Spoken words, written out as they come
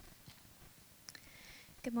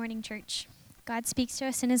Good morning, church. God speaks to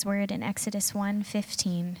us in his word in Exodus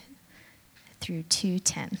 1:15 through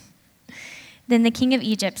 2:10. Then the king of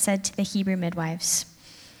Egypt said to the Hebrew midwives,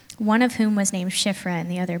 one of whom was named Shiphrah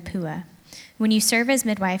and the other Puah, when you serve as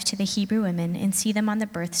midwife to the Hebrew women and see them on the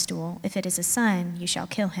birth stool, if it is a son, you shall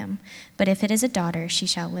kill him, but if it is a daughter, she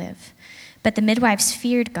shall live. But the midwives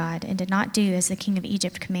feared God and did not do as the king of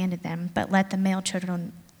Egypt commanded them, but let the male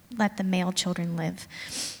children live.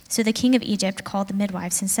 So the king of Egypt called the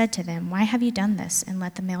midwives and said to them, why have you done this and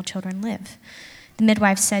let the male children live? The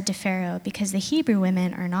midwives said to Pharaoh, because the Hebrew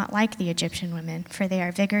women are not like the Egyptian women, for they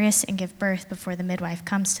are vigorous and give birth before the midwife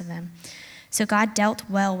comes to them. So God dealt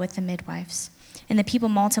well with the midwives. And the people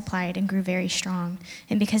multiplied and grew very strong.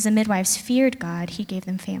 And because the midwives feared God, he gave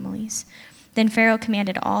them families. Then Pharaoh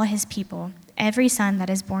commanded all his people, every son that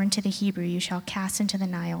is born to the Hebrew you shall cast into the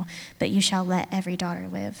Nile, but you shall let every daughter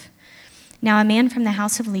live. Now a man from the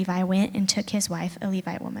house of Levi went and took his wife, a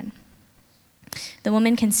Levite woman. The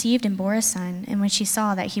woman conceived and bore a son, and when she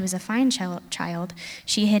saw that he was a fine child,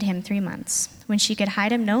 she hid him 3 months. When she could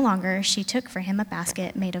hide him no longer, she took for him a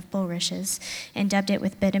basket made of bulrushes and daubed it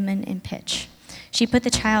with bitumen and pitch. She put the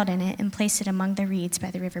child in it and placed it among the reeds by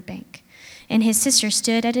the river bank. And his sister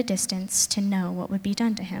stood at a distance to know what would be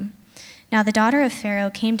done to him. Now the daughter of Pharaoh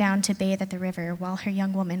came down to bathe at the river, while her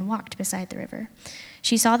young woman walked beside the river.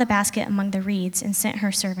 She saw the basket among the reeds and sent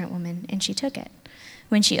her servant woman, and she took it.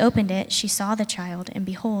 When she opened it, she saw the child, and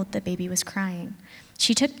behold, the baby was crying.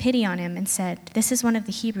 She took pity on him and said, this is one of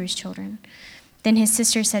the Hebrews' children. Then his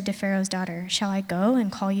sister said to Pharaoh's daughter, shall I go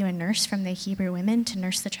and call you a nurse from the Hebrew women to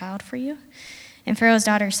nurse the child for you? And Pharaoh's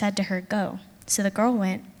daughter said to her, go. So the girl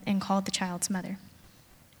went and called the child's mother.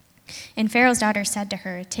 And Pharaoh's daughter said to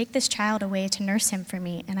her, take this child away to nurse him for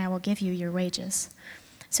me, and I will give you your wages.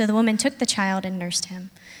 So the woman took the child and nursed him.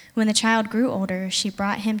 When the child grew older, she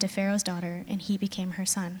brought him to Pharaoh's daughter, and he became her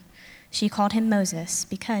son. She called him Moses,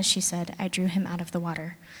 because, she said, I drew him out of the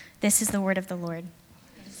water. This is the word of the Lord.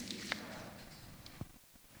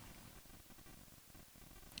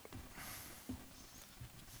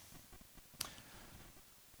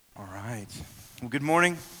 All right. Well, good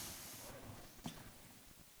morning.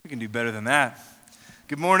 We can do better than that.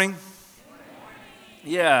 Good morning.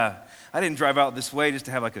 Yeah, I didn't drive out this way just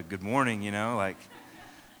to have like a good morning,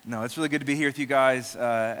 No, it's really good to be here with you guys.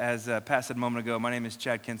 As Pat said a moment ago, my name is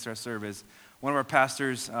Chad Kinser. I serve as one of our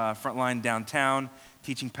pastors, frontline downtown,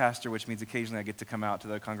 teaching pastor, which means occasionally I get to come out to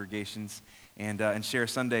the congregations and share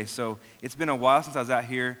Sunday. So it's been a while since I was out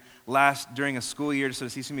here during a school year, so to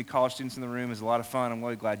see so many college students in the room is a lot of fun. I'm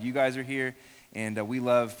really glad you guys are here, and we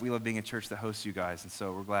love being a church that hosts you guys, and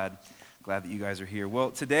so we're glad that you guys are here.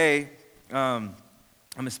 Well, today, I'm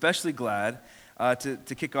especially glad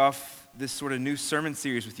to kick off this sort of new sermon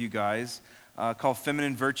series with you guys called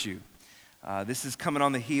Feminine Virtue. This is coming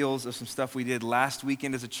on the heels of some stuff we did last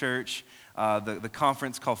weekend as a church, the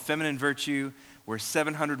conference called Feminine Virtue, where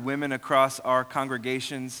 700 women across our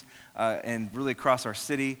congregations and really across our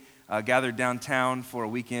city gathered downtown for a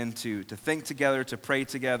weekend to think together, to pray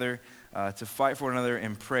together, to fight for one another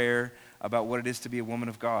in prayer about what it is to be a woman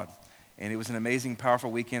of God. And it was an amazing,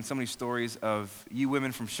 powerful weekend. So many stories of you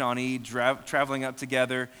women from Shawnee traveling up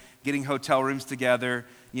together, getting hotel rooms together,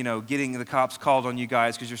 getting the cops called on you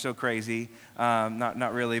guys because you're so crazy.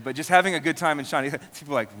 Not really, but just having a good time in Shawnee.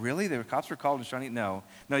 People are like, really? The cops were called in Shawnee? No,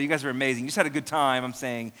 you guys are amazing. You just had a good time, I'm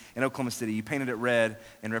saying, in Oklahoma City. You painted it red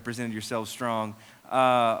and represented yourselves strong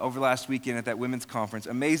over last weekend at that women's conference.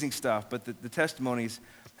 Amazing stuff, but the testimonies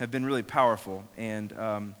have been really powerful. And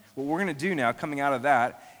what we're going to do now, coming out of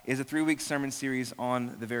that, is a 3-week sermon series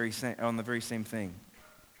on the very same thing.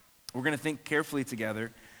 We're going to think carefully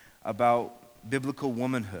together about biblical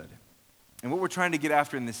womanhood. And what we're trying to get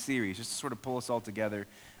after in this series, just to sort of pull us all together,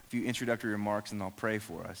 a few introductory remarks, and I'll pray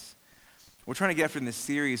for us. What we're trying to get after in this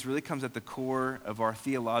series really comes at the core of our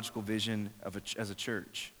theological vision as a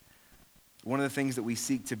church. One of the things that we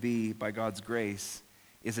seek to be, by God's grace,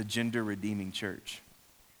 is a gender-redeeming church.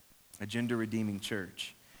 A gender-redeeming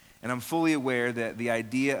church. And I'm fully aware that the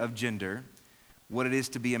idea of gender, what it is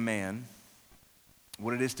to be a man,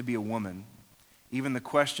 what it is to be a woman, even the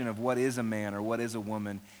question of what is a man or what is a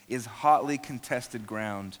woman, is hotly contested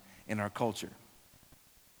ground in our culture.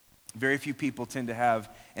 Very few people tend to have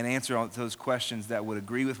an answer on those questions that would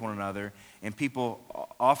agree with one another, and people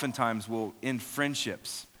oftentimes will end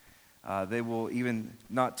friendships. They will even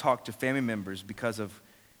not talk to family members because of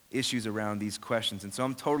issues around these questions. And so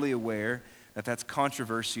I'm totally aware that that's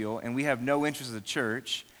controversial, and we have no interest as a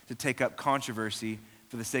church to take up controversy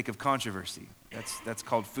for the sake of controversy. That's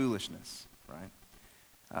called foolishness,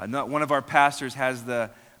 right? Not one of our pastors has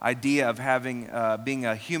the idea of being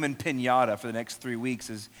a human piñata for the next 3 weeks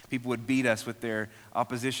as people would beat us with their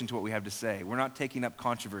opposition to what we have to say. We're not taking up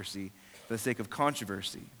controversy for the sake of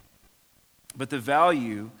controversy. But the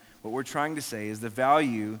value, what we're trying to say is the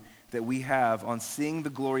value that we have on seeing the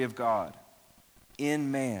glory of God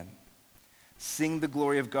in man, seeing the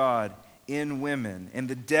glory of God in women, and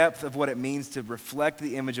the depth of what it means to reflect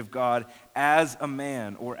the image of God as a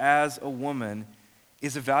man or as a woman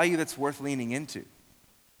is a value that's worth leaning into.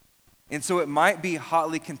 And so it might be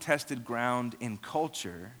hotly contested ground in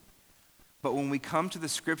culture, but when we come to the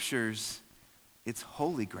scriptures, it's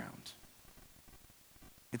holy ground.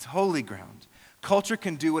 It's holy ground. Culture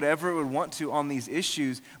can do whatever it would want to on these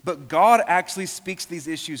issues, but God actually speaks these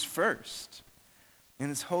issues first,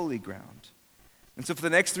 and it's holy ground. And so for the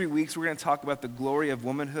next 3 weeks, we're going to talk about the glory of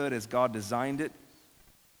womanhood as God designed it.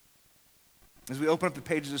 As we open up the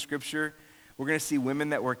pages of Scripture, we're going to see women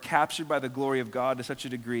that were captured by the glory of God to such a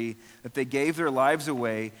degree that they gave their lives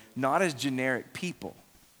away not as generic people,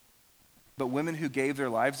 but women who gave their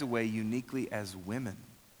lives away uniquely as women.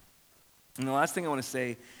 And the last thing I want to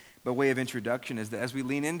say by way of introduction is that as we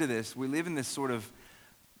lean into this, we live in this sort of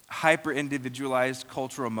hyper-individualized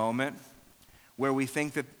cultural moment where we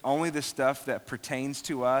think that only the stuff that pertains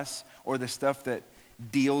to us or the stuff that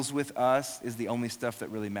deals with us is the only stuff that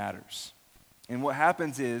really matters. And what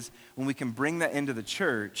happens is when we can bring that into the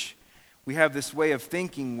church, we have this way of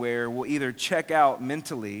thinking where we'll either check out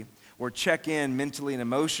mentally or check in mentally and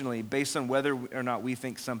emotionally based on whether or not we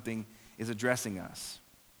think something is addressing us.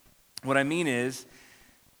 What I mean is,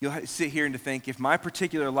 you'll sit here and to think, if my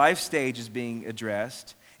particular life stage is being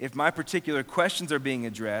addressed, if my particular questions are being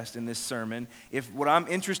addressed in this sermon, if what I'm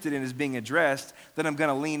interested in is being addressed, then I'm going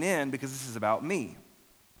to lean in because this is about me.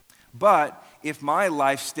 But if my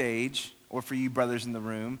life stage, or for you brothers in the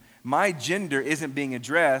room, my gender isn't being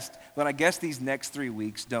addressed, then I guess these next 3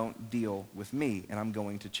 weeks don't deal with me, and I'm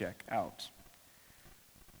going to check out.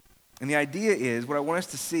 And the idea is, what I want us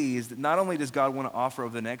to see is that not only does God want to offer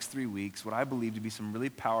over the next 3 weeks what I believe to be some really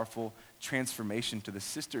powerful transformation to the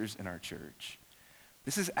sisters in our church,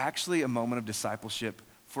 this is actually a moment of discipleship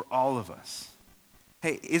for all of us.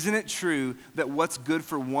 Hey, isn't it true that what's good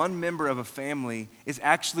for one member of a family is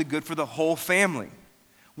actually good for the whole family?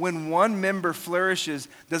 When one member flourishes,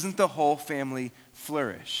 doesn't the whole family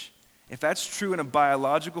flourish? If that's true in a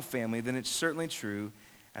biological family, then it's certainly true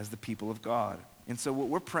as the people of God. And so what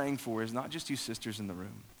we're praying for is not just you sisters in the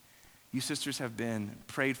room. You sisters have been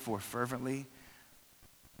prayed for fervently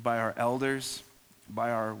by our elders, by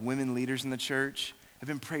our women leaders in the church, have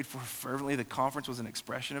been prayed for fervently. The conference was an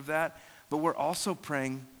expression of that. But we're also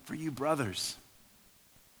praying for you brothers,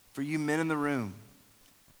 for you men in the room.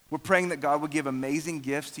 We're praying that God would give amazing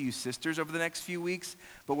gifts to you sisters over the next few weeks,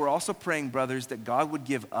 but we're also praying, brothers, that God would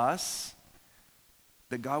give us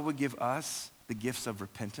the gifts of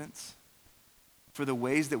repentance for the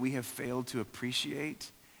ways that we have failed to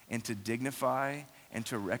appreciate and to dignify and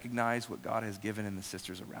to recognize what God has given in the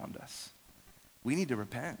sisters around us. We need to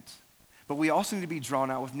repent. But we also need to be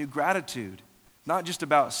drawn out with new gratitude, not just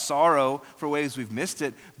about sorrow for ways we've missed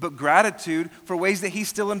it, but gratitude for ways that he's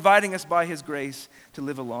still inviting us by his grace to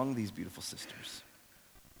live along these beautiful sisters.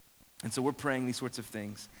 And so we're praying these sorts of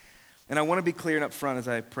things. And I want to be clear and upfront as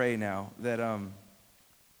I pray now that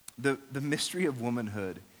the mystery of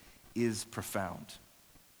womanhood is profound.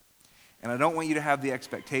 And I don't want you to have the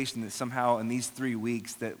expectation that somehow in these 3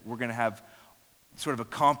 weeks that we're going to have sort of a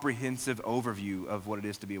comprehensive overview of what it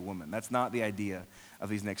is to be a woman. That's not the idea of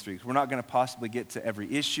these next 3 weeks. We're not going to possibly get to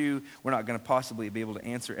every issue. We're not going to possibly be able to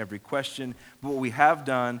answer every question. But what we have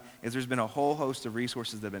done is there's been a whole host of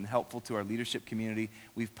resources that have been helpful to our leadership community.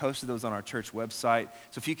 We've posted those on our church website.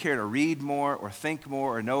 So if you care to read more or think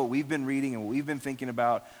more or know what we've been reading and what we've been thinking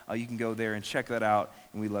about, you can go there and check that out.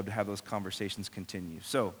 And we'd love to have those conversations continue.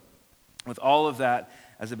 So with all of that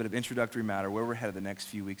as a bit of introductory matter, where we're headed the next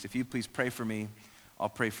few weeks, if you please pray for me, I'll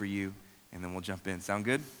pray for you, and then we'll jump in. Sound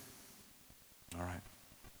good? All right.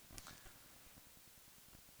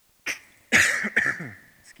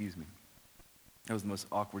 Excuse me. That was the most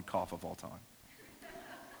awkward cough of all time.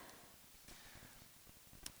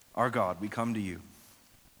 Our God, we come to you.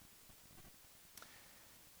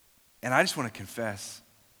 And I just want to confess,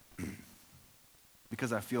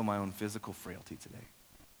 because I feel my own physical frailty today.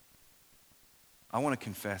 I want to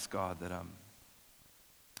confess, God, that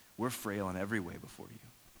we're frail in every way before you.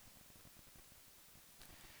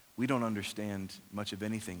 We don't understand much of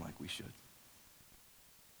anything like we should.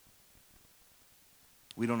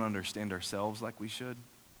 We don't understand ourselves like we should.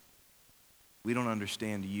 We don't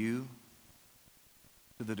understand you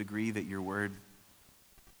to the degree that your word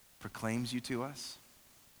proclaims you to us.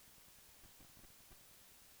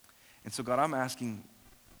 And so God, I'm asking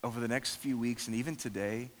over the next few weeks and even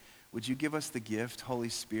today, would you give us the gift, Holy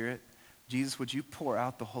Spirit? Jesus, would you pour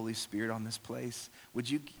out the Holy Spirit on this place? Would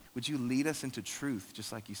you lead us into truth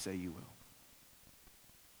just like you say you will?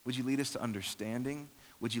 Would you lead us to understanding?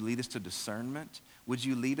 Would you lead us to discernment? Would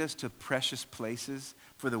you lead us to precious places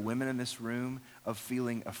for the women in this room of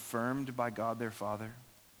feeling affirmed by God their Father?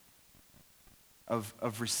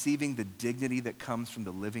 Of receiving the dignity that comes from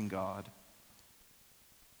the living God?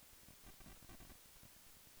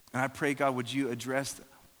 And I pray, God, would you address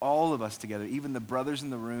all of us together, even the brothers in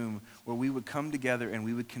the room, where we would come together and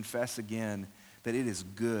we would confess again that it is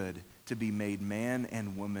good to be made man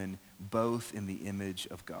and woman both in the image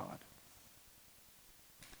of God.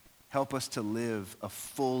 Help us to live a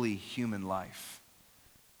fully human life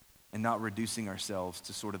and not reducing ourselves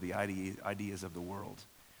to sort of the ideas of the world.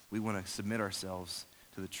 We want to submit ourselves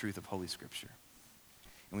to the truth of Holy Scripture.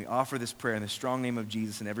 And we offer this prayer in the strong name of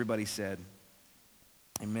Jesus, and everybody said,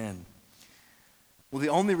 amen. Well, the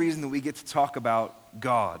only reason that we get to talk about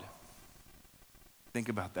God, think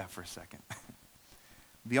about that for a second.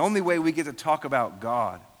 The only way we get to talk about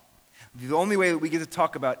God, the only way that we get to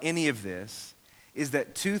talk about any of this is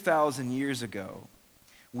that 2,000 years ago,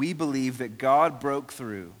 we believe that God broke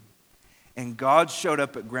through and God showed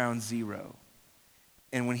up at ground zero.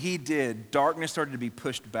 And when he did, darkness started to be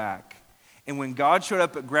pushed back. And when God showed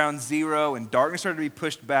up at ground zero and darkness started to be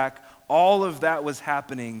pushed back, all of that was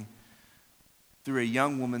happening through a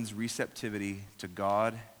young woman's receptivity to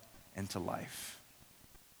God and to life.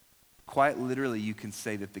 Quite literally, you can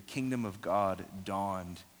say that the kingdom of God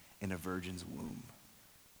dawned in a virgin's womb.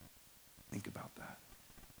 Think about that.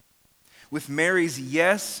 With Mary's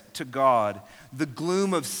yes to God, the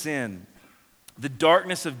gloom of sin, the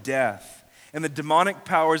darkness of death, and the demonic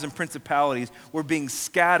powers and principalities were being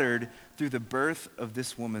scattered through the birth of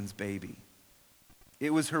this woman's baby.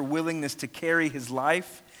 It was her willingness to carry his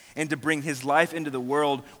life and to bring his life into the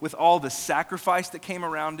world with all the sacrifice that came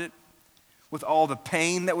around it, with all the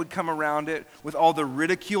pain that would come around it, with all the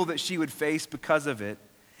ridicule that she would face because of it.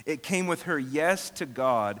 It came with her yes to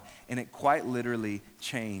God, and it quite literally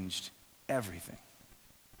changed everything.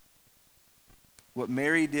 What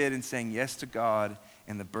Mary did in saying yes to God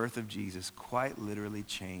and the birth of Jesus quite literally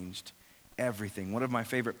changed everything. One of my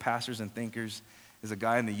favorite pastors and thinkers is a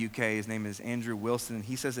guy in the UK. His name is Andrew Wilson, and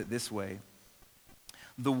he says it this way.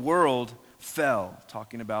 The world fell,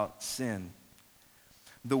 talking about sin.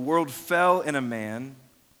 The world fell in a man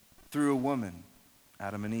through a woman,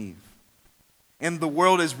 Adam and Eve. And the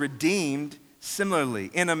world is redeemed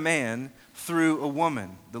similarly in a man through a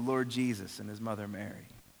woman, the Lord Jesus and his mother Mary.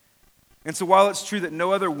 And so while it's true that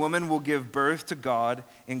no other woman will give birth to God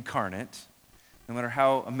incarnate, no matter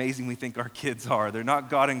how amazing we think our kids are, they're not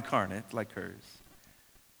God incarnate like hers.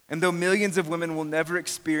 And though millions of women will never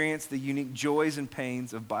experience the unique joys and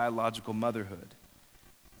pains of biological motherhood,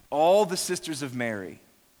 all the sisters of Mary,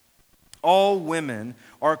 all women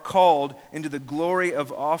are called into the glory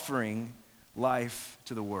of offering life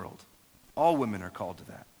to the world. All women are called to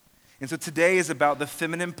that. And so today is about the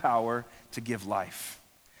feminine power to give life,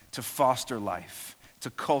 to foster life, to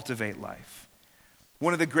cultivate life.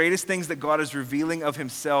 One of the greatest things that God is revealing of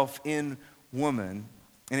himself in woman,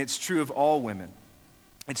 and it's true of all women.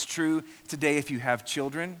 It's true today if you have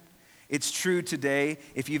children. It's true today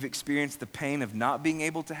if you've experienced the pain of not being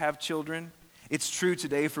able to have children. It's true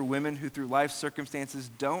today for women who through life circumstances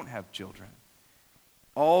don't have children.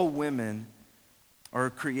 All women are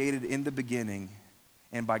created in the beginning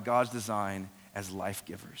and by God's design as life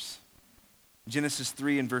givers. Genesis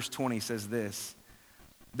 3 and verse 20 says this,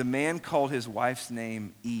 the man called his wife's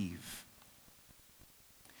name Eve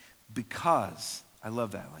because, I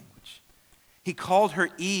love that language, he called her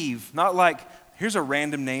Eve, not like, here's a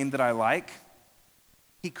random name that I like.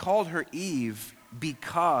 He called her Eve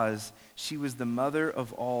because she was the mother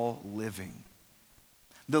of all living.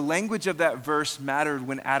 The language of that verse mattered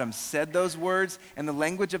when Adam said those words, and the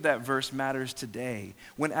language of that verse matters today.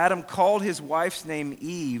 When Adam called his wife's name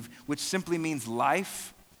Eve, which simply means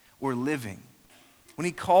life or living, when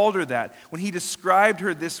he called her that, when he described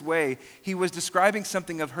her this way, he was describing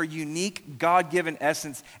something of her unique God-given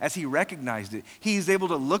essence as he recognized it. He is able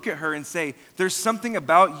to look at her and say, there's something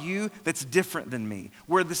about you that's different than me.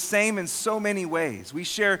 We're the same in so many ways. We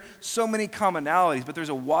share so many commonalities, but there's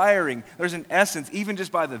a wiring, there's an essence, even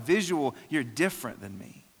just by the visual, you're different than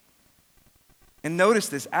me. And notice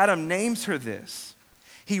this, Adam names her this.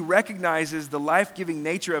 He recognizes the life-giving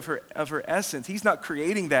nature of her essence. He's not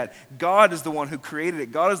creating that. God is the one who created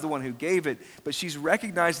it. God is the one who gave it. But she's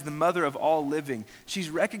recognized as the mother of all living. She's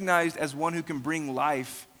recognized as one who can bring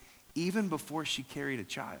life even before she carried a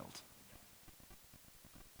child.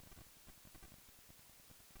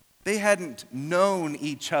 They hadn't known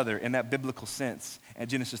each other in that biblical sense at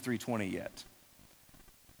Genesis 3:20 yet.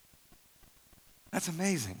 That's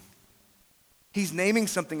amazing. He's naming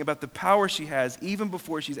something about the power she has even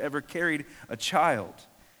before she's ever carried a child.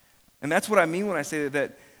 And that's what I mean when I say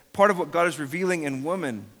that part of what God is revealing in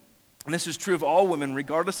woman, and this is true of all women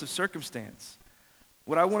regardless of circumstance.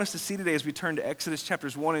 What I want us to see today as we turn to Exodus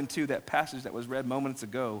chapters 1 and 2, that passage that was read moments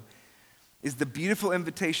ago, is the beautiful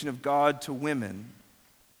invitation of God to women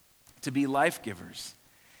to be life givers.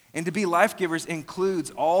 And to be life givers includes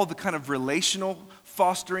all the kind of relational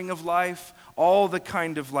fostering of life, all the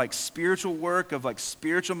kind of like spiritual work of like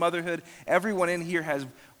spiritual motherhood. Everyone in here has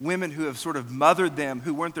women who have sort of mothered them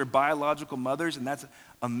who weren't their biological mothers, and that's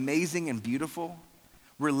amazing and beautiful.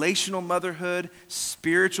 Relational motherhood,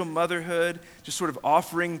 spiritual motherhood, just sort of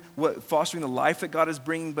fostering the life that God is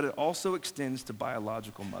bringing, but it also extends to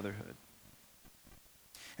biological motherhood.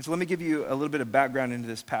 And so let me give you a little bit of background into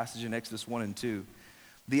this passage in Exodus 1 and 2.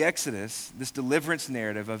 The Exodus, this deliverance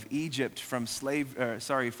narrative of from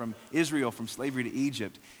Israel from slavery to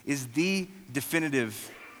Egypt, is the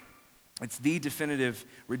definitive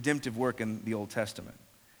redemptive work in the Old Testament.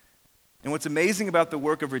 And what's amazing about the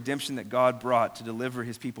work of redemption that God brought to deliver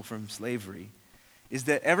his people from slavery is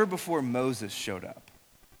that ever before Moses showed up,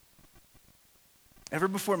 ever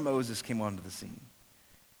before Moses came onto the scene,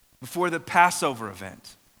 before the Passover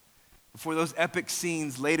event, before those epic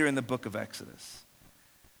scenes later in the book of Exodus,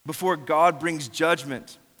 before God brings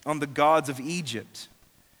judgment on the gods of Egypt,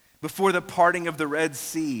 before the parting of the Red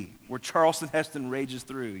Sea, where Charleston Heston rages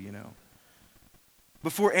through,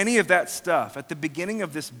 before any of that stuff, at the beginning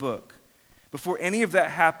of this book, before any of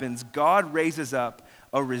that happens, God raises up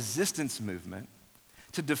a resistance movement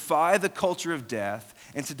to defy the culture of death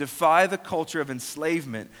and to defy the culture of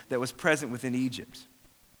enslavement that was present within Egypt.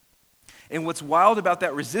 And what's wild about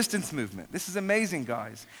that resistance movement, this is amazing,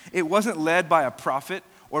 guys. It wasn't led by a prophet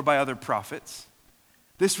or by other prophets.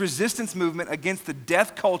 This resistance movement against the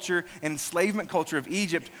death culture and enslavement culture of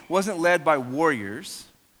Egypt wasn't led by warriors.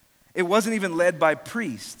 It wasn't even led by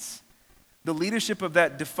priests. The leadership of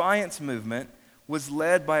that defiance movement was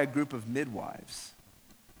led by a group of midwives.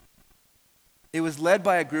 It was led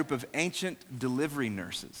by a group of ancient delivery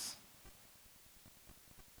nurses.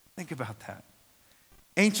 Think about that.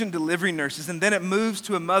 Ancient delivery nurses, and then it moves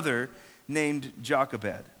to a mother named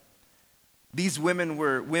Jochebed. These women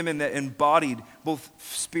were women that embodied both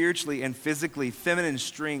spiritually and physically feminine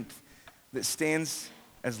strength that stands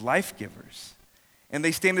as life givers. And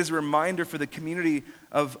they stand as a reminder for the community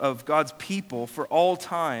of God's people for all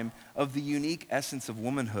time of the unique essence of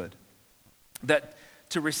womanhood. That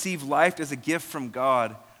to receive life as a gift from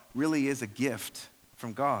God really is a gift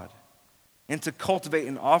from God. And to cultivate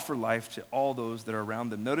and offer life to all those that are around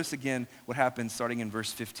them. Notice again what happens starting in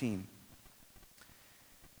verse 15.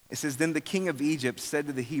 It says, "Then the king of Egypt said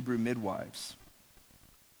to the Hebrew midwives,"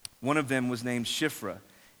 one of them was named Shiphrah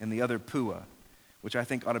and the other Puah, which I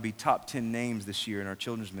think ought to be top 10 names this year in our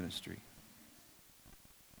children's ministry.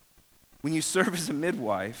 "When you serve as a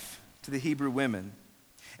midwife to the Hebrew women,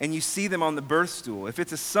 and you see them on the birth stool, if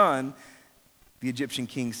it's a son," the Egyptian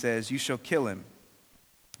king says, "you shall kill him.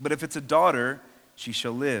 But if it's a daughter, she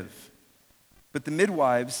shall live." But the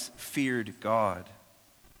midwives feared God,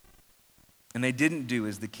 and they didn't do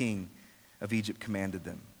as the king of Egypt commanded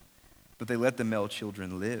them, but they let the male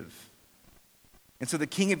children live. And so the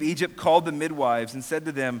king of Egypt called the midwives and said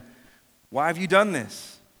to them, "Why have you done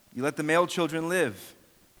this? You let the male children live."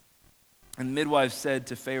 And the midwives said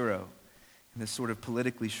to Pharaoh, in this sort of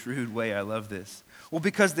politically shrewd way, I love this, "Well,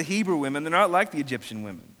 because the Hebrew women, they're not like the Egyptian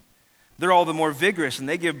women. They're all the more vigorous, and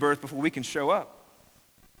they give birth before we can show up."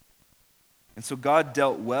 And so God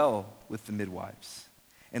dealt well with the midwives,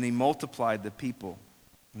 and he multiplied the people,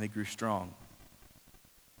 and they grew strong.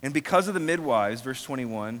 And because of the midwives, verse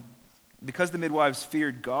 21, because the midwives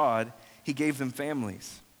feared God, he gave them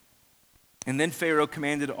families. And then Pharaoh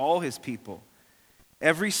commanded all his people,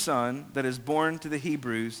 "Every son that is born to the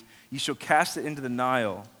Hebrews, you shall cast it into the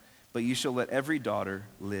Nile, but you shall let every daughter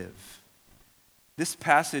live." This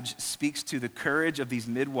passage speaks to the courage of these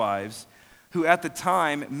midwives who at the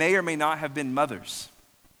time may or may not have been mothers.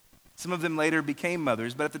 Some of them later became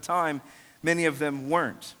mothers, but at the time, many of them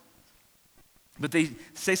weren't. But they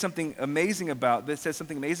say something amazing about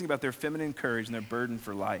their feminine courage and their burden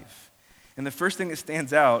for life. And the first thing that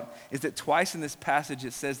stands out is that twice in this passage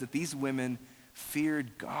it says that these women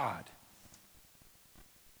feared God.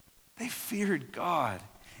 They feared God.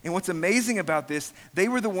 And what's amazing about this, they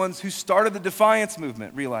were the ones who started the defiance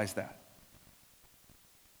movement. Realize that.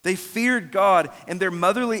 They feared God, and their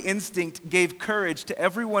motherly instinct gave courage to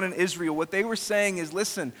everyone in Israel. What they were saying is,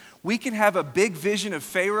 listen, we can have a big vision of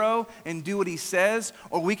Pharaoh and do what he says,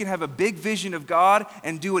 or we can have a big vision of God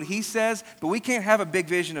and do what he says, but we can't have a big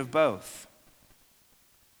vision of both.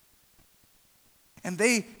 And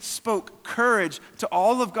they spoke courage to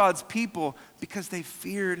all of God's people because they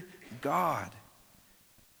feared God.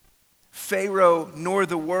 Pharaoh nor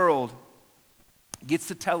the world gets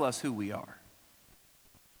to tell us who we are.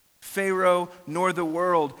 Pharaoh nor the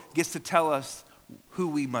world gets to tell us who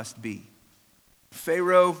we must be.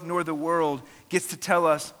 Pharaoh nor the world gets to tell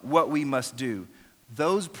us what we must do.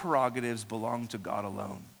 Those prerogatives belong to God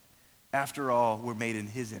alone. After all, we're made in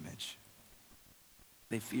his image.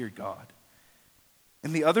 They feared God.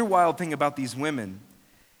 And the other wild thing about these women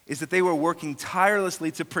is that they were working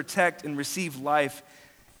tirelessly to protect and receive life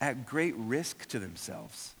at great risk to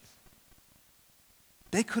themselves.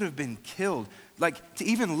 They could have been killed. Like, to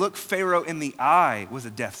even look Pharaoh in the eye was a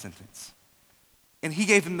death sentence. And he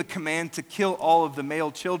gave them the command to kill all of the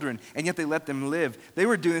male children, and yet they let them live. They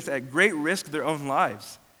were doing this at great risk of their own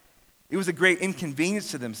lives. It was a great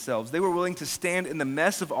inconvenience to themselves. They were willing to stand in the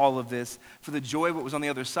mess of all of this for the joy of what was on the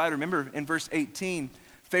other side. Remember, in verse 18,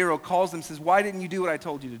 Pharaoh calls them and says, "Why didn't you do what I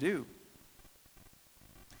told you to do?"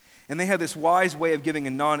 And they had this wise way of giving a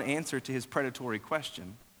non-answer to his predatory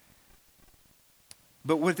question.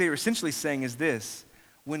 But what they were essentially saying is this: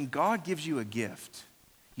 when God gives you a gift,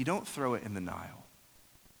 you don't throw it in the Nile.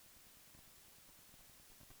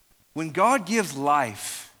 When God gives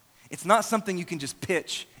life, it's not something you can just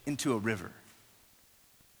pitch into a river.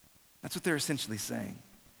 That's what they're essentially saying.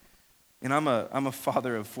 And I'm a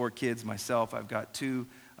father of 4 kids myself. I've got 2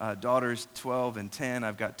 daughters, 12 and 10.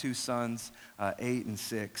 I've got 2 sons, 8 and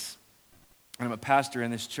 6. And I'm a pastor in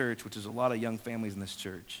this church, which is a lot of young families in this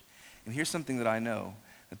church. And here's something that I know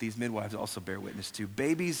that these midwives also bear witness to.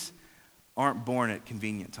 Babies aren't born at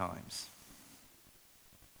convenient times.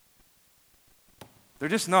 They're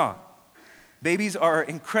just not. Babies are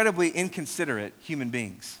incredibly inconsiderate human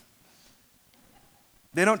beings.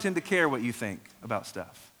 They don't tend to care what you think about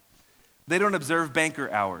stuff. They don't observe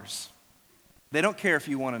banker hours. They don't care if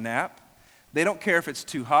you want a nap. They don't care if it's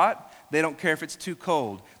too hot. They don't care if it's too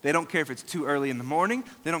cold. They don't care if it's too early in the morning.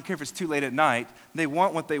 They don't care if it's too late at night. They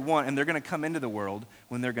want what they want, and they're going to come into the world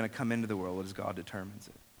when they're going to come into the world as God determines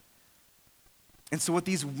it. And so what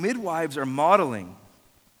these midwives are modeling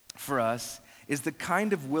for us is the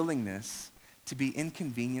kind of willingness to be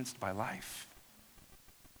inconvenienced by life.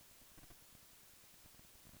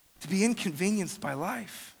 To be inconvenienced by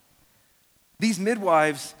life. These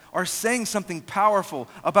midwives are saying something powerful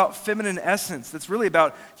about feminine essence that's really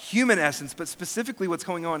about human essence, but specifically what's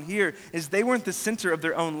going on here is they weren't the center of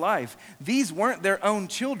their own life. These weren't their own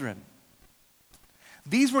children.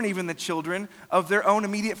 These weren't even the children of their own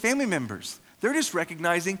immediate family members. They're just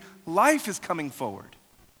recognizing life is coming forward.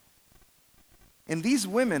 And these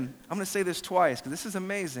women, I'm going to say this twice because this is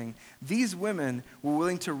amazing. These women were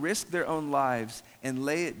willing to risk their own lives and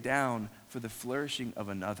lay it down for the flourishing of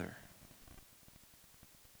another.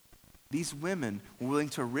 These women were willing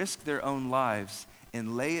to risk their own lives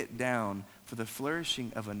and lay it down for the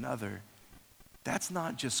flourishing of another. That's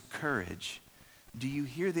not just courage. Do you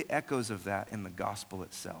hear the echoes of that in the gospel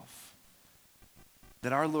itself?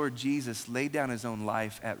 That our Lord Jesus laid down his own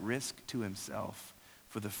life at risk to himself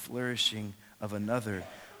for the flourishing of another.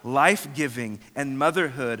 Life-giving and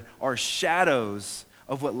motherhood are shadows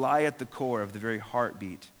of what lie at the core of the very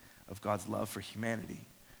heartbeat of God's love for humanity.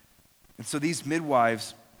 And so these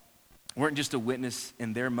midwives weren't just a witness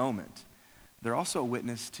in their moment. They're also a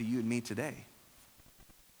witness to you and me today.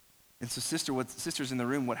 And so sisters in the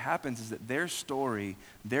room, what happens is that their story,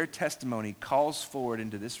 their testimony calls forward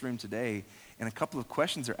into this room today, and a couple of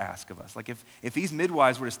questions are asked of us. Like if these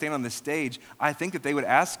midwives were to stand on this stage, I think that they would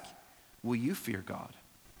ask, will you fear God?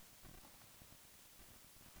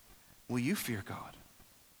 Will you fear God?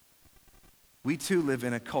 We too live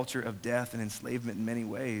in a culture of death and enslavement in many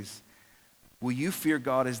ways. Will you fear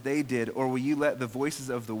God as they did, or will you let the voices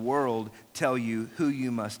of the world tell you who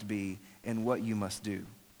you must be and what you must do?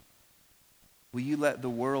 Will you let the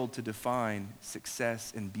world to define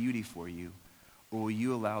success and beauty for you, or will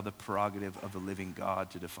you allow the prerogative of the living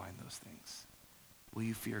God to define those things? Will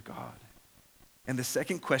you fear God? And the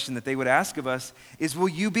second question that they would ask of us is, will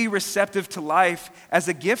you be receptive to life as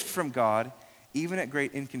a gift from God, even at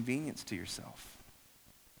great inconvenience to yourself?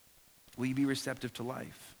 Will you be receptive to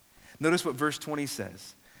life? Notice what verse 20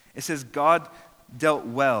 says. It says, God dealt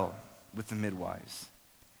well with the midwives,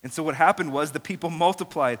 And so what happened was the people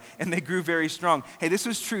multiplied and they grew very strong. Hey, this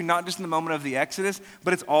was true not just in the moment of the Exodus,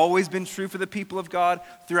 but it's always been true for the people of God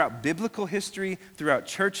throughout biblical history, throughout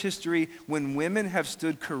church history. When women have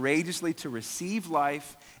stood courageously to receive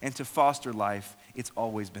life and to foster life, it's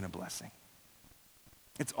always been a blessing.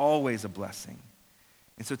 It's always a blessing.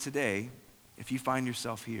 And so today, if you find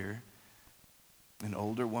yourself here, an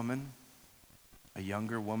older woman, a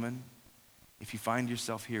younger woman, if you find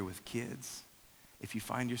yourself here with kids, if you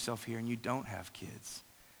find yourself here and you don't have kids,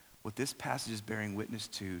 what this passage is bearing witness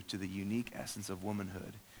to the unique essence of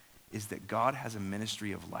womanhood, is that God has a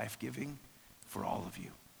ministry of life-giving for all of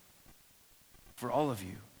you. For all of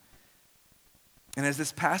you. And as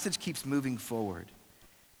this passage keeps moving forward,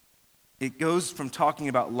 it goes from talking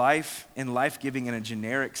about life and life-giving in a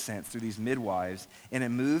generic sense through these midwives, and it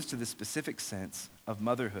moves to the specific sense of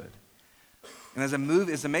motherhood. And as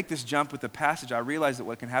I make this jump with the passage, I realize that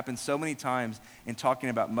what can happen so many times in talking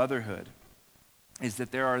about motherhood is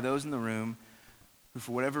that there are those in the room who,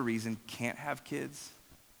 for whatever reason, can't have kids,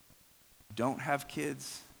 don't have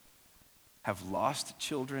kids, have lost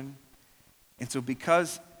children. And so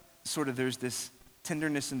because sort of there's this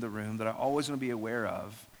tenderness in the room that I always want to be aware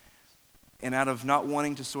of, and out of not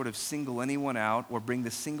wanting to sort of single anyone out or bring the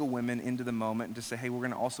single women into the moment and to say, hey, we're going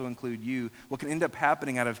to also include you, what can end up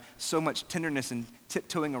happening out of so much tenderness and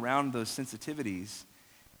tiptoeing around those sensitivities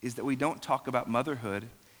is that we don't talk about motherhood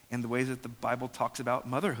in the ways that the Bible talks about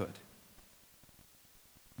motherhood.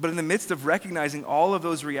 But in the midst of recognizing all of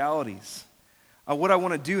those realities, what I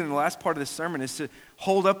want to do in the last part of this sermon is to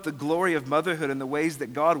hold up the glory of motherhood in the ways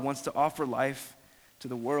that God wants to offer life to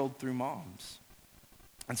the world through moms.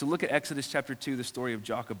 And so look at Exodus chapter 2, the story of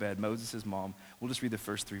Jochebed, Moses' mom. We'll just read the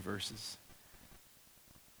first 3 verses.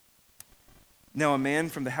 Now a man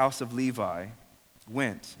from the house of Levi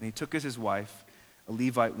went, and he took as his wife a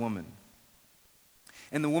Levite woman.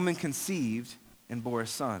 And the woman conceived and bore a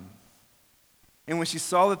son. And when she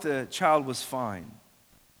saw that the child was fine,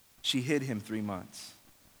 she hid him 3 months.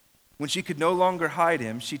 When she could no longer hide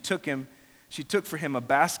him, she took for him a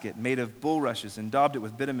basket made of bulrushes and daubed it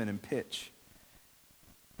with bitumen and pitch.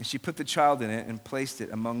 And she put the child in it and placed it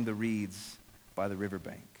among the reeds by the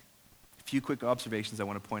riverbank. A few quick observations I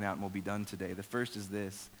want to point out and we'll be done today. The first is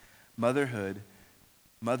this: motherhood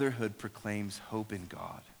proclaims hope in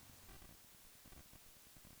God.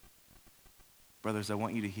 Brothers, I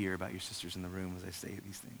want you to hear about your sisters in the room as I say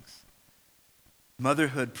these things.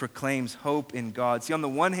 Motherhood proclaims hope in God. See, on the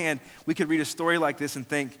one hand, we could read a story like this and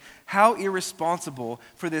think, how irresponsible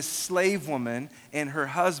for this slave woman and her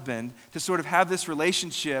husband to sort of have this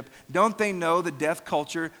relationship. Don't they know the death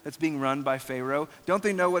culture that's being run by Pharaoh? Don't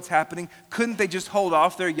they know what's happening? Couldn't they just hold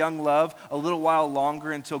off their young love a little while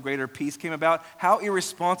longer until greater peace came about? How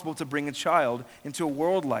irresponsible to bring a child into a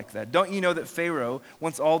world like that. Don't you know that Pharaoh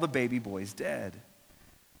wants all the baby boys dead?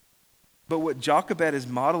 But what Jochebed is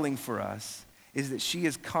modeling for us is that she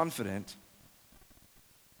is confident.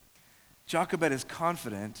 Jochebed is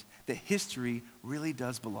confident that history really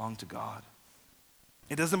does belong to God.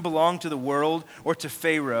 It doesn't belong to the world or to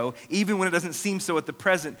Pharaoh, even when it doesn't seem so at the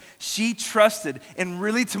present. She trusted in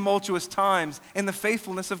really tumultuous times in the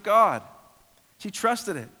faithfulness of God. She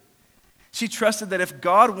trusted it. She trusted that if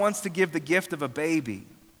God wants to give the gift of a baby,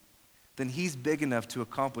 then he's big enough to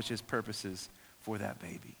accomplish his purposes for that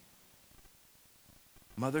baby.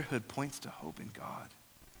 Motherhood points to hope in God.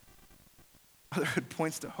 Motherhood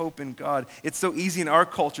points to hope in God. It's so easy in our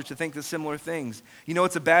culture to think the similar things. You know,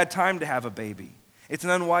 it's a bad time to have a baby. It's an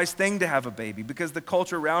unwise thing to have a baby because the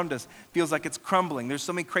culture around us feels like it's crumbling. There's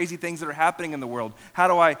so many crazy things that are happening in the world. How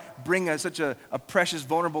do I bring such a precious,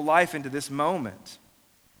 vulnerable life into this moment?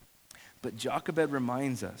 But Jochebed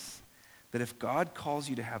reminds us that if God calls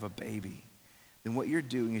you to have a baby, then what you're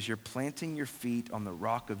doing is you're planting your feet on the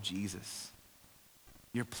rock of Jesus.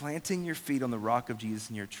 You're planting your feet on the rock of Jesus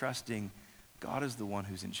and you're trusting God is the one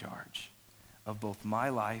who's in charge of both my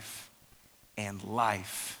life and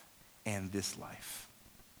this life.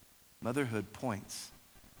 Motherhood points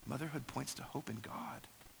to hope in God.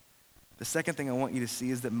 The second thing I want you to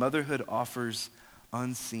see is that motherhood offers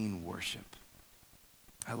unseen worship.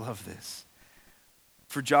 I love this.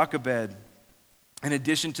 For Jochebed, in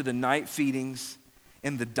addition to the night feedings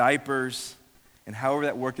and the diapers and however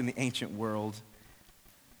that worked in the ancient world,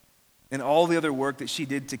 and all the other work that she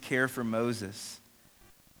did to care for Moses,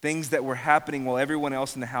 things that were happening while everyone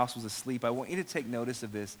else in the house was asleep, I want you to take notice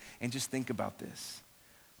of this and just think about this.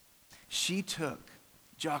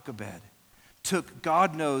 Jochebed took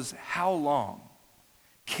God knows how long,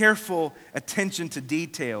 careful attention to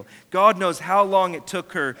detail. God knows how long it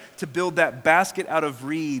took her to build that basket out of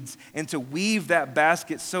reeds and to weave that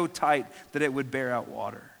basket so tight that it would bear out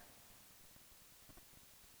water.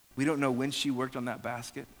 We don't know when she worked on that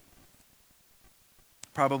basket.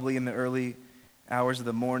 Probably in the early hours of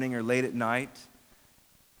the morning or late at night,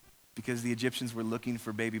 because the Egyptians were looking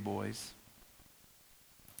for baby boys.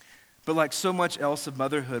 But like so much else of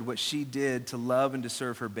motherhood, what she did to love and to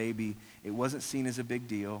serve her baby, it wasn't seen as a big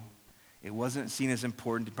deal. It wasn't seen as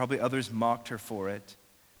important. Probably others mocked her for it.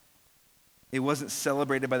 It wasn't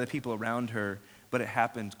celebrated by the people around her, but it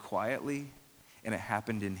happened quietly, and it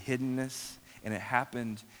happened in hiddenness, and it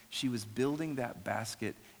happened, she was building that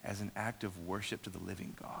basket as an act of worship to the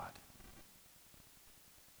living God.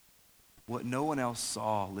 What no one else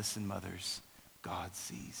saw, listen, mothers, God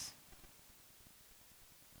sees.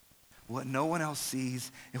 What no one else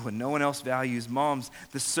sees and what no one else values. Moms,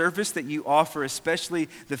 the service that you offer, especially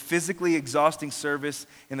the physically exhausting service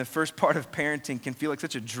in the first part of parenting, can feel like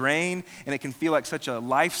such a drain, and it can feel like such a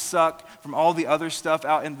life suck from all the other stuff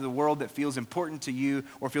out into the world that feels important to you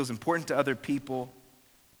or feels important to other people.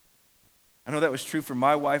 I know that was true for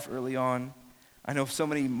my wife early on. I know so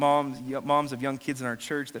many moms of young kids in our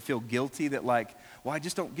church that feel guilty that like, well, I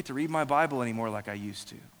just don't get to read my Bible anymore like I used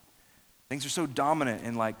to. Things are so dominant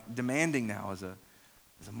and like demanding now as a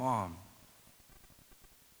mom.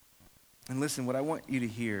 And listen, what I want you to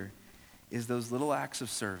hear is those little acts of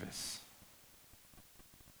service,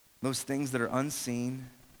 those things that are unseen,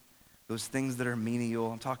 those things that are menial.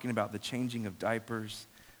 I'm talking about the changing of diapers,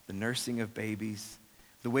 the nursing of babies,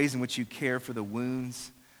 the ways in which you care for the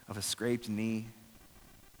wounds of a scraped knee.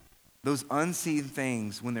 Those unseen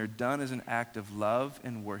things, when they're done as an act of love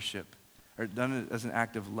and worship, or done as an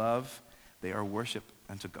act of love, they are worship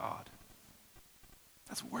unto God.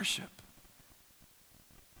 That's worship.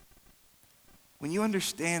 When you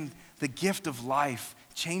understand the gift of life,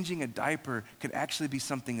 changing a diaper could actually be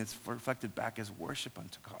something that's reflected back as worship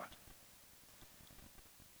unto God.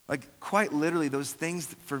 Like quite literally, those things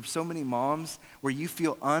for so many moms where you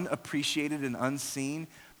feel unappreciated and unseen,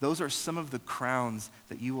 those are some of the crowns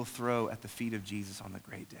that you will throw at the feet of Jesus on the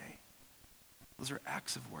great day. Those are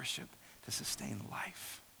acts of worship to sustain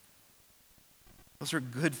life. Those are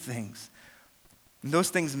good things. And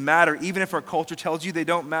those things matter, even if our culture tells you they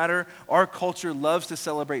don't matter. Our culture loves to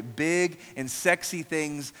celebrate big and sexy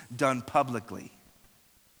things done publicly.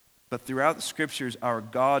 But throughout the scriptures, our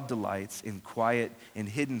God delights in quiet and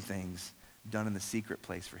hidden things done in the secret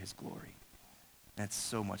place for his glory. That's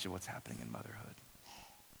so much of what's happening in motherhood.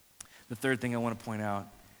 The third thing I want to point out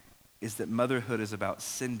is that motherhood is about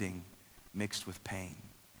sending mixed with pain.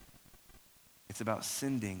 It's about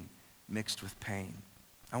sending mixed with pain.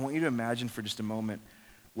 I want you to imagine for just a moment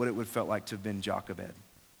what it would have felt like to have been Jochebed.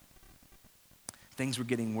 Things were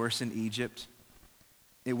getting worse in Egypt.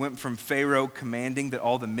 It went from Pharaoh commanding that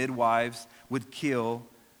all the midwives would kill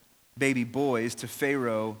baby boys to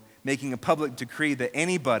Pharaoh making a public decree that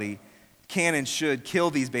anybody can and should kill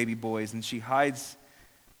these baby boys. And she hides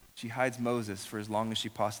Moses for as long as she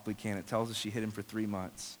possibly can. It tells us she hid him for 3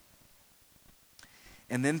 months.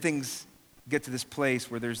 And then things get to this place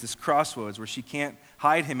where there's this crossroads where she can't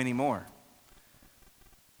hide him anymore.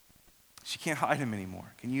 She can't hide him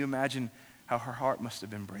anymore. Can you imagine how her heart must have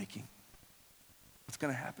been breaking? What's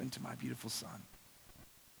going to happen to my beautiful son?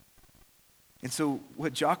 And so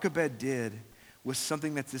what Jochebed did was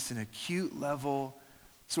something that's this an acute level,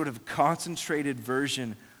 sort of concentrated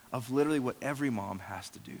version of literally what every mom has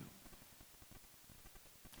to do.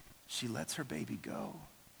 She lets her baby go,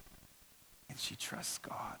 and she trusts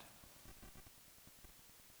God.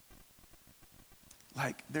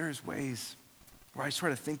 Like, there's ways where I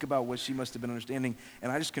try to think about what she must have been understanding, and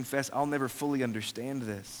I just confess I'll never fully understand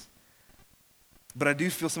this. But I do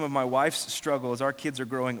feel some of my wife's struggle as our kids are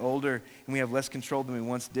growing older and we have less control than we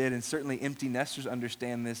once did, and certainly empty nesters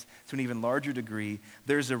understand this to an even larger degree.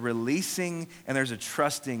 There's a releasing and there's a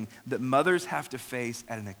trusting that mothers have to face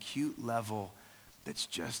at an acute level that's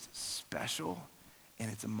just special, and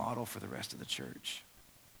it's a model for the rest of the church.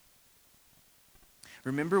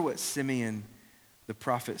 Remember what Simeon the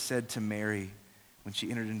prophet said to Mary when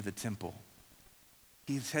she entered into the temple.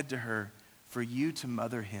 He said to her, "For you to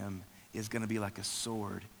mother him is going to be like a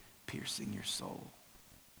sword piercing your soul."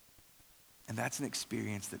 And that's an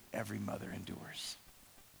experience that every mother endures.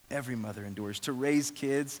 Every mother endures. To raise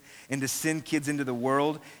kids and to send kids into the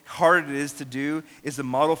world, hard it is to do, is a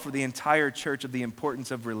model for the entire church of the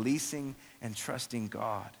importance of releasing and trusting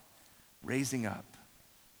God, raising up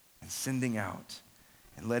and sending out,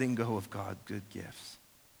 and letting go of God's good gifts.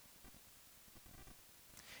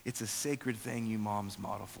 It's a sacred thing you moms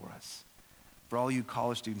model for us. For all you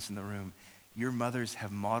college students in the room, your mothers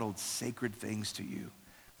have modeled sacred things to you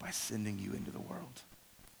by sending you into the world.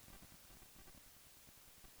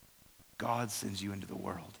 God sends you into the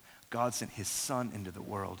world. God sent his son into the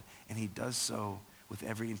world, and he does so with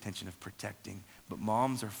every intention of protecting. But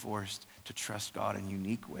moms are forced to trust God in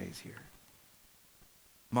unique ways here.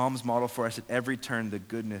 Moms model for us at every turn the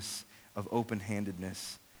goodness of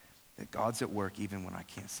open-handedness, that God's at work even when I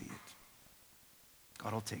can't see it.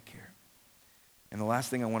 God will take care. And the last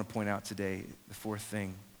thing I want to point out today, the fourth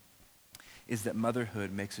thing, is that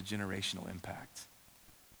motherhood makes a generational impact.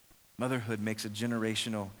 Motherhood makes a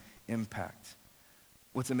generational impact.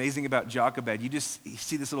 What's amazing about Jochebed, you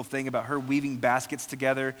see this little thing about her weaving baskets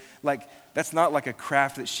together. Like, that's not like a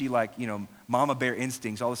craft that she mama bear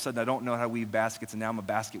instincts. All of a sudden, I don't know how to weave baskets, and now I'm a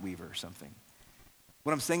basket weaver or something.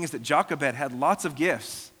 What I'm saying is that Jochebed had lots of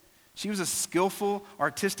gifts. She was a skillful,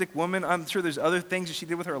 artistic woman. I'm sure there's other things that she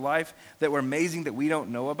did with her life that were amazing that we don't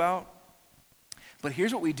know about. But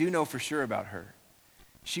here's what we do know for sure about her.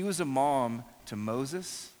 She was a mom to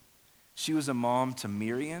Moses. She was a mom to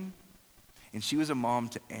Miriam. And she was a mom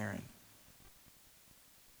to Aaron.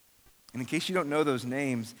 And in case you don't know those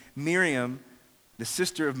names, Miriam, the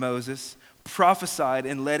sister of Moses, prophesied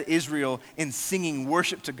and led Israel in singing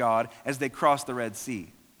worship to God as they crossed the Red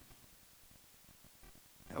Sea.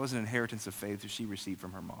 That was an inheritance of faith that she received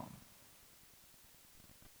from her mom.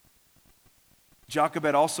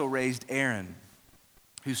 Jochebed also raised Aaron,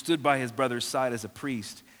 who stood by his brother's side as a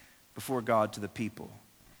priest before God to the people.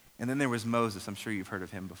 And then there was Moses. I'm sure you've heard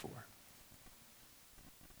of him before.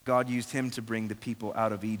 God used him to bring the people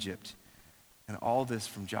out of Egypt. And all this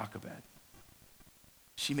from Jochebed.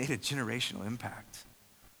 She made a generational impact.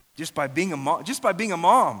 Just by being a mom. Just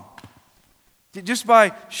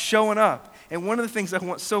by showing up. And one of the things I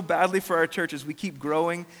want so badly for our church as we keep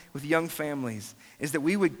growing with young families is that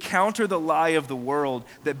we would counter the lie of the world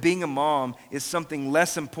that being a mom is something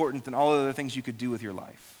less important than all the other things you could do with your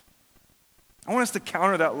life. I want us to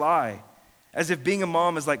counter that lie. As if being a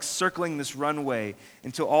mom is like circling this runway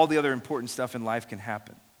until all the other important stuff in life can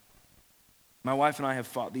happen. My wife and I have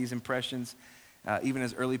fought these impressions even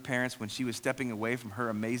as early parents when she was stepping away from her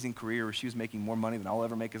amazing career where she was making more money than I'll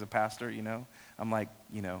ever make as a pastor, I'm like,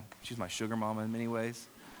 she's my sugar mama in many ways.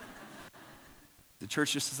 The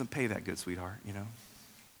church just doesn't pay that good, sweetheart,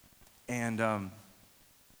 And,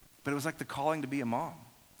 but it was like the calling to be a mom.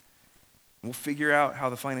 We'll figure out how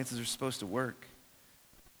the finances are supposed to work.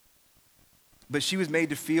 But she was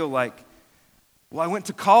made to feel like, well, I went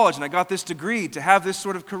to college and I got this degree to have this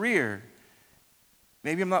sort of career.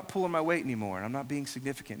 Maybe I'm not pulling my weight anymore and I'm not being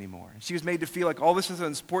significant anymore. And she was made to feel like all this is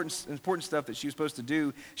important stuff that she was supposed to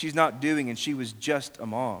do, she's not doing, and she was just a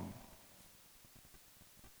mom.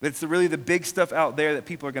 But it's really the big stuff out there that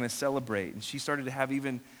people are going to celebrate. And she started to have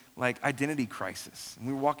even like identity crisis. And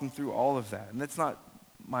we were walking through all of that. And that's not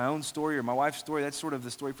my own story or my wife's story. That's sort of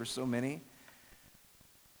the story for so many.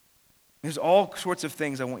 There's all sorts of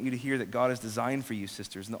things I want you to hear that God has designed for you,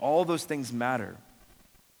 sisters, and all those things matter.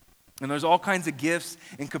 And there's all kinds of gifts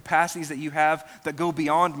and capacities that you have that go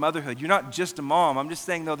beyond motherhood. You're not just a mom. I'm just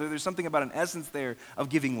saying, though, there's something about an essence there of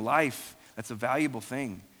giving life that's a valuable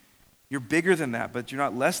thing. You're bigger than that, but you're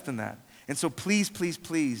not less than that. And so please, please,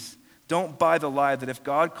 please, don't buy the lie that if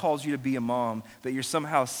God calls you to be a mom, that you're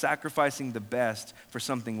somehow sacrificing the best for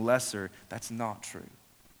something lesser. That's not true.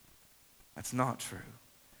 That's not true.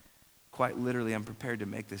 Quite literally, I'm prepared to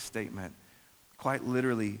make this statement. Quite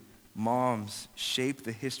literally, moms shape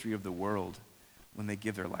the history of the world when they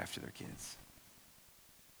give their life to their kids.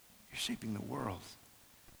 You're shaping the world.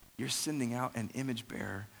 You're sending out an image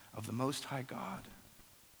bearer of the Most High God.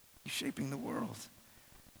 You're shaping the world.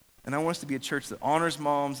 And I want us to be a church that honors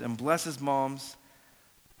moms and blesses moms.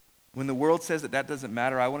 When the world says that doesn't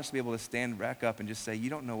matter, I want us to be able to stand back up and just say, you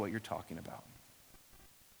don't know what you're talking about.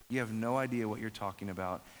 You have no idea what you're talking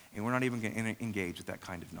about, and we're not even going to engage with that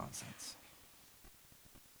kind of nonsense.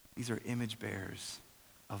 These are image bearers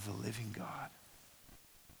of the living God.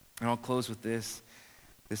 And I'll close with this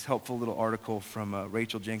helpful little article from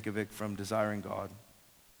Rachel Jankovic from Desiring God.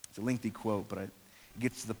 It's a lengthy quote, but it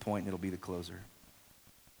gets to the point and it'll be the closer.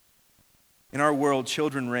 In our world,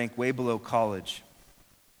 children rank way below college,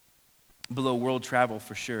 below world travel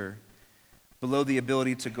for sure, below the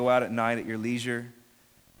ability to go out at night at your leisure,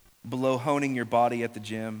 below honing your body at the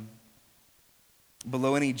gym,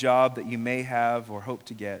 below any job that you may have or hope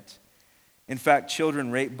to get. In fact,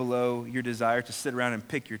 children rate below your desire to sit around and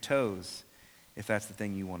pick your toes, if that's the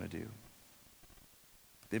thing you want to do.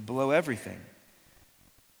 They're below everything.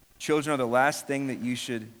 Children are the last thing that you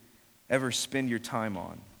should ever spend your time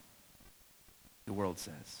on, the world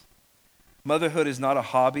says. Motherhood is not a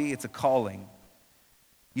hobby, it's a calling.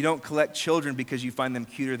 You don't collect children because you find them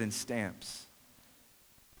cuter than stamps.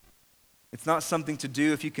 It's not something to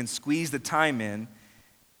do if you can squeeze the time in.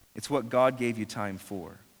 It's what God gave you time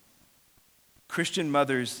for. Christian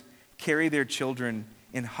mothers carry their children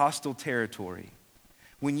in hostile territory.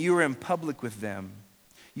 When you are in public with them,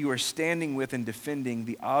 you are standing with and defending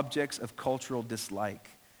the objects of cultural dislike.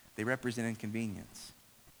 They represent inconvenience.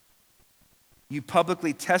 You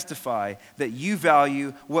publicly testify that you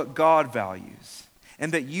value what God values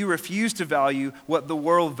and that you refuse to value what the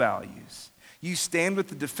world values. You stand with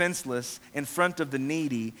the defenseless in front of the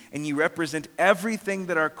needy, and you represent everything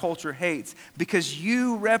that our culture hates because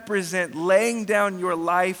you represent laying down your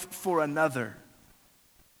life for another.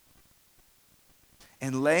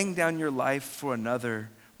 And laying down your life for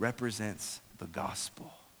another represents the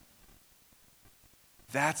gospel.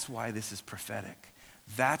 That's why this is prophetic.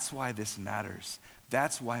 That's why this matters.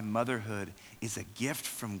 That's why motherhood is a gift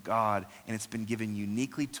from God, and it's been given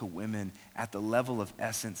uniquely to women at the level of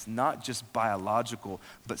essence, not just biological,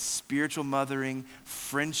 but spiritual mothering,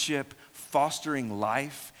 friendship, fostering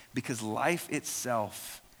life, because life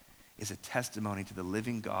itself is a testimony to the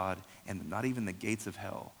living God, and not even the gates of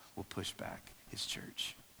hell will push back his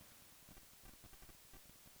church.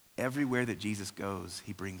 Everywhere that Jesus goes,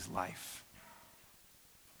 he brings life.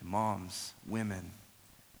 And moms, women,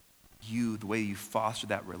 you, the way you foster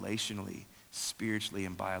that relationally, spiritually,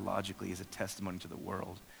 and biologically is a testimony to the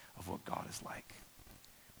world of what God is like.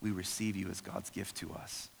 We receive you as God's gift to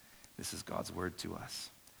us. This is God's word to us.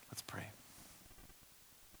 Let's pray.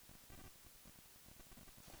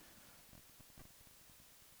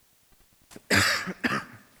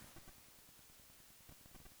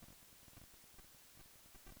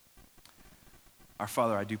 Our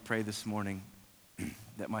Father, I do pray this morning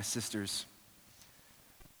that my sisters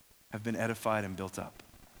have been edified and built up.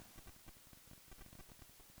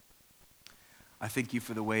 I thank you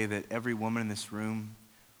for the way that every woman in this room,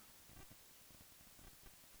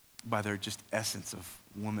 by their just essence of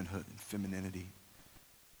womanhood and femininity,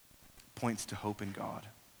 points to hope in God.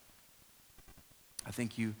 I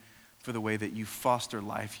thank you for the way that you foster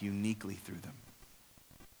life uniquely through them.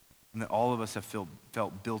 And that all of us have felt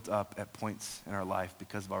built up at points in our life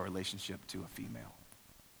because of our relationship to a female.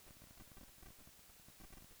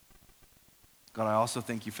 God, I also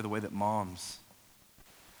thank you for the way that moms,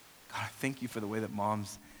 God, I thank you for the way that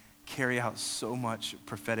moms carry out so much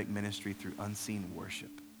prophetic ministry through unseen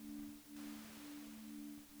worship.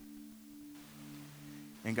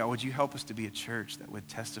 And God, would you help us to be a church that would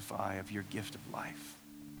testify of your gift of life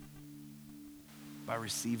by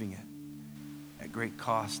receiving it at great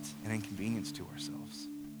cost and inconvenience to ourselves,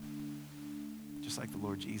 just like the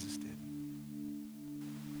Lord Jesus did.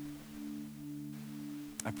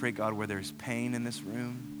 I pray, God, where there's pain in this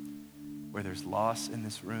room, where there's loss in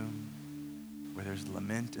this room, where there's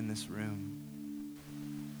lament in this room,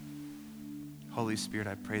 Holy Spirit,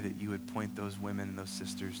 I pray that you would point those women and those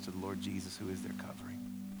sisters to the Lord Jesus, who is their covering.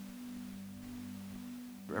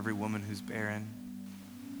 For every woman who's barren,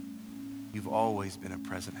 you've always been a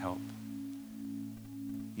present help.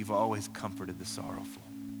 You've always comforted the sorrowful.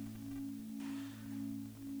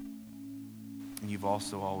 And you've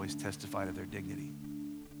also always testified of their dignity.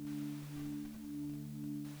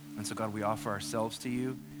 And so, God, we offer ourselves to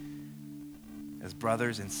you as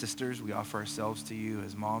brothers and sisters. We offer ourselves to you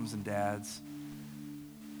as moms and dads.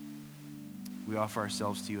 We offer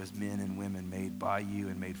ourselves to you as men and women made by you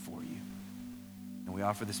and made for you. And we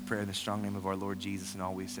offer this prayer in the strong name of our Lord Jesus, and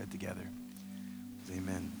all we said together is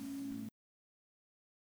amen.